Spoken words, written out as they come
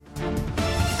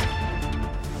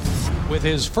With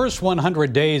his first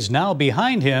 100 days now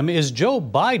behind him, is Joe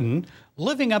Biden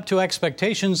living up to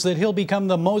expectations that he'll become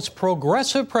the most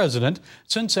progressive president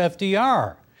since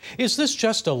FDR? Is this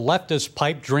just a leftist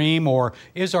pipe dream, or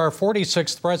is our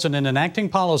 46th president enacting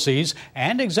policies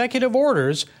and executive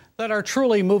orders that are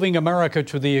truly moving America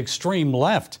to the extreme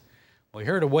left? Well,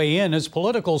 here to weigh in is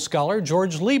political scholar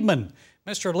George Liebmann.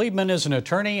 Mr. Liebmann is an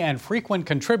attorney and frequent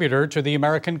contributor to the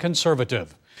American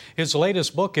Conservative. His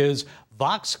latest book is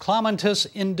Vox Clamantis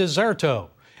in Deserto,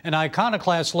 an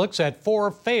iconoclast looks at 4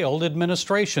 failed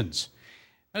administrations.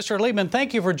 Mr. Liebmann,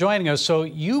 thank you for joining us. So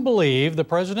you believe the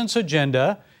president's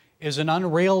agenda is an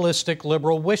unrealistic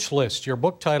liberal wish list. Your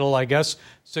book title, I guess,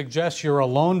 suggests you're a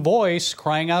lone voice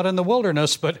crying out in the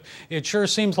wilderness, but it sure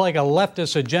seems like a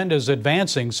leftist agenda is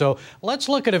advancing. So let's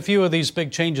look at a few of these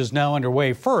big changes now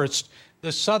underway. First,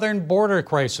 the southern border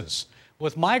crisis.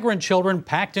 With migrant children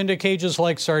packed into cages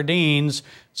like sardines,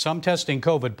 some testing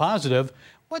COVID positive,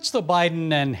 what's the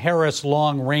Biden and Harris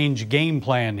long-range game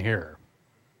plan here?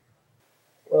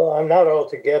 Well, I'm not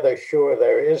altogether sure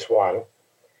there is one.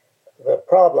 The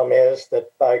problem is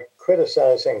that by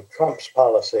criticizing Trump's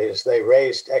policies, they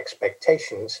raised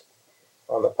expectations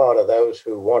on the part of those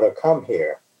who want to come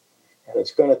here. And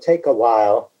it's going to take a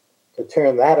while to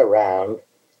turn that around.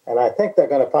 And I think they're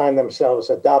going to find themselves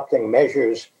adopting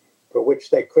measures for which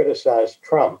they criticize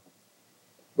Trump,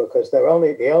 because the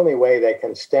only way they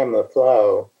can stem the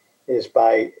flow is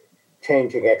by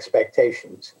changing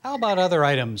expectations. How about other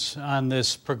items on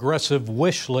this progressive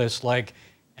wish list, like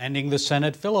ending the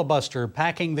Senate filibuster,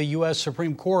 packing the U.S.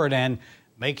 Supreme Court, and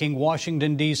making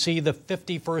Washington, D.C. the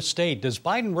 51st state? Does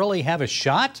Biden really have a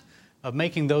shot of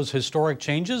making those historic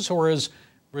changes, or is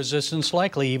resistance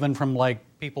likely, even from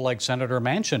people like Senator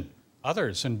Manchin,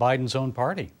 others in Biden's own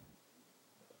party?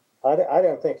 I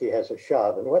don't think he has a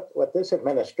shot. And what this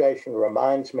administration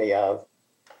reminds me of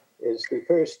is the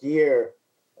first year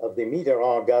of the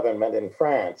Mitterrand government in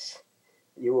France.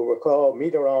 You will recall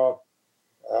Mitterrand,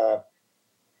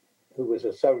 who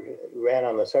ran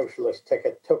on the socialist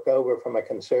ticket, took over from a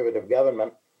conservative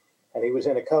government, and he was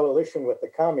in a coalition with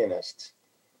the communists.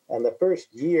 And the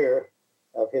first year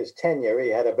of his tenure, he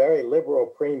had a very liberal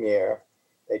premier.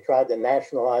 They tried to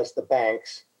nationalize the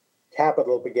banks.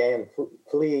 Capital began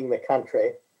fleeing the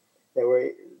country.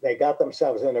 They got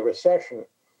themselves in a recession.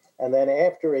 And then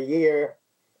after a year,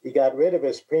 he got rid of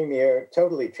his premier,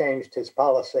 totally changed his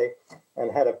policy, and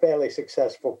had a fairly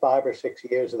successful 5 or 6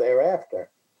 years thereafter.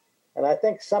 And I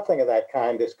think something of that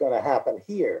kind is going to happen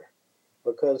here,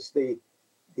 because the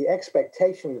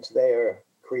expectations they're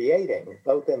creating,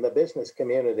 both in the business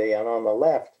community and on the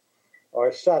left,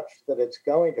 are such that it's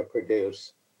going to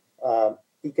produce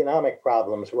economic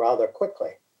problems rather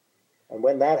quickly. And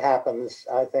when that happens,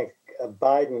 I think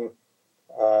Biden,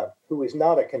 who is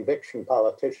not a conviction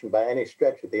politician by any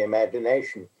stretch of the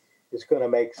imagination, is going to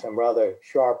make some rather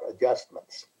sharp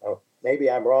adjustments. Now,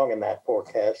 maybe I'm wrong in that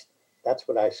forecast. That's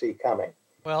what I see coming.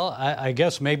 Well, I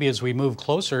guess maybe as we move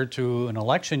closer to an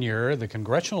election year, the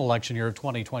congressional election year of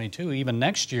 2022, even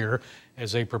next year,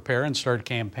 as they prepare and start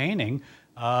campaigning,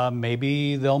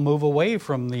 maybe they'll move away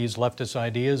from these leftist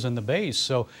ideas in the base.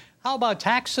 So how about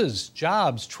taxes,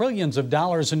 jobs, trillions of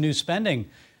dollars in new spending?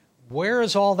 Where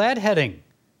is all that heading?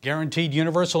 Guaranteed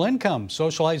universal income,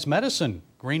 socialized medicine,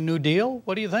 Green New Deal?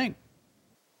 What do you think?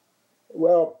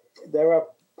 Well, there are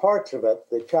parts of it,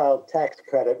 the child tax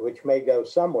credit, which may go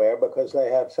somewhere because they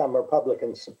have some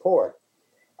Republican support.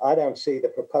 I don't see the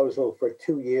proposal for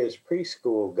 2 years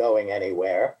preschool going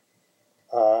anywhere.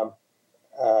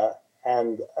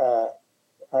 And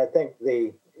I think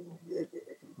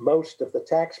most of the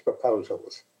tax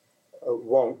proposals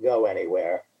won't go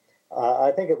anywhere.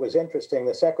 I think it was interesting.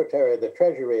 The Secretary of the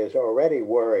Treasury is already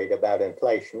worried about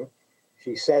inflation.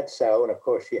 She said so, and of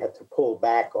course she had to pull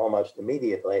back almost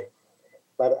immediately.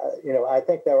 But, I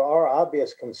think there are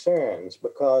obvious concerns,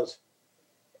 because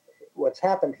what's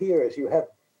happened here is you have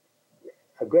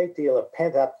a great deal of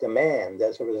pent-up demand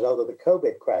as a result of the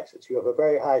COVID crisis. You have a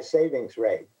very high savings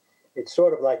rate. It's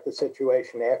sort of like the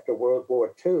situation after World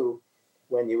War II,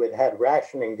 when you had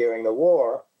rationing during the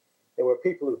war. There were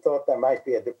people who thought there might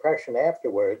be a depression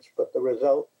afterwards, but the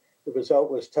result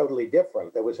was totally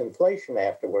different. There was inflation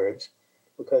afterwards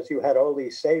because you had all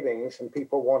these savings and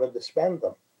people wanted to spend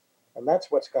them. And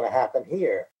that's what's going to happen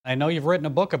here. I know you've written a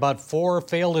book about 4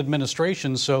 failed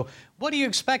administrations. So what do you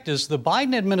expect? Is the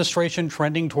Biden administration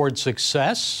trending towards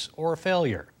success or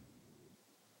failure?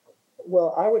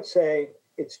 Well, I would say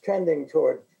it's trending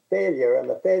toward failure, and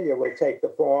the failure will take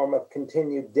the form of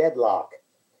continued deadlock.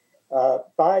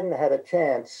 Biden had a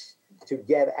chance to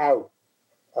get out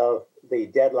of the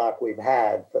deadlock we've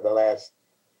had for the last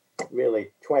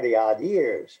really 20-odd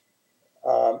years,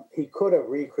 he could have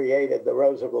recreated the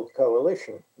Roosevelt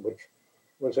coalition, which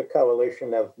was a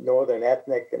coalition of Northern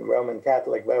ethnic and Roman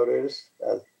Catholic voters,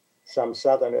 some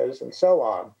Southerners, and so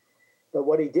on. But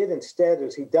what he did instead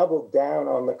is he doubled down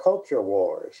on the culture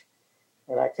wars.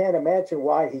 And I can't imagine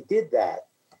why he did that,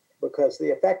 because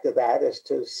the effect of that is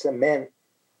to cement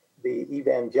the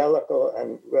evangelical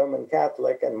and Roman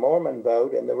Catholic and Mormon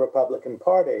vote in the Republican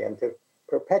Party and to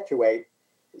perpetuate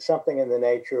something in the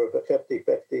nature of a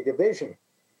 50-50 division.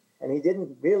 And he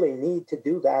didn't really need to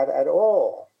do that at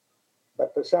all.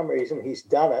 But for some reason, he's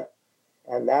done it.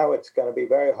 And now it's going to be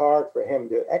very hard for him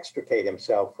to extricate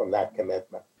himself from that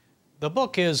commitment. The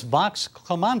book is Vox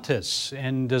Clamantis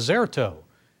in Deserto.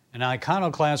 An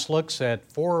iconoclast looks at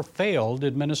 4 failed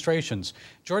administrations.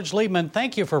 George Liebmann,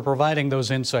 thank you for providing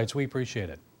those insights. We appreciate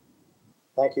it.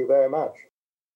 Thank you very much.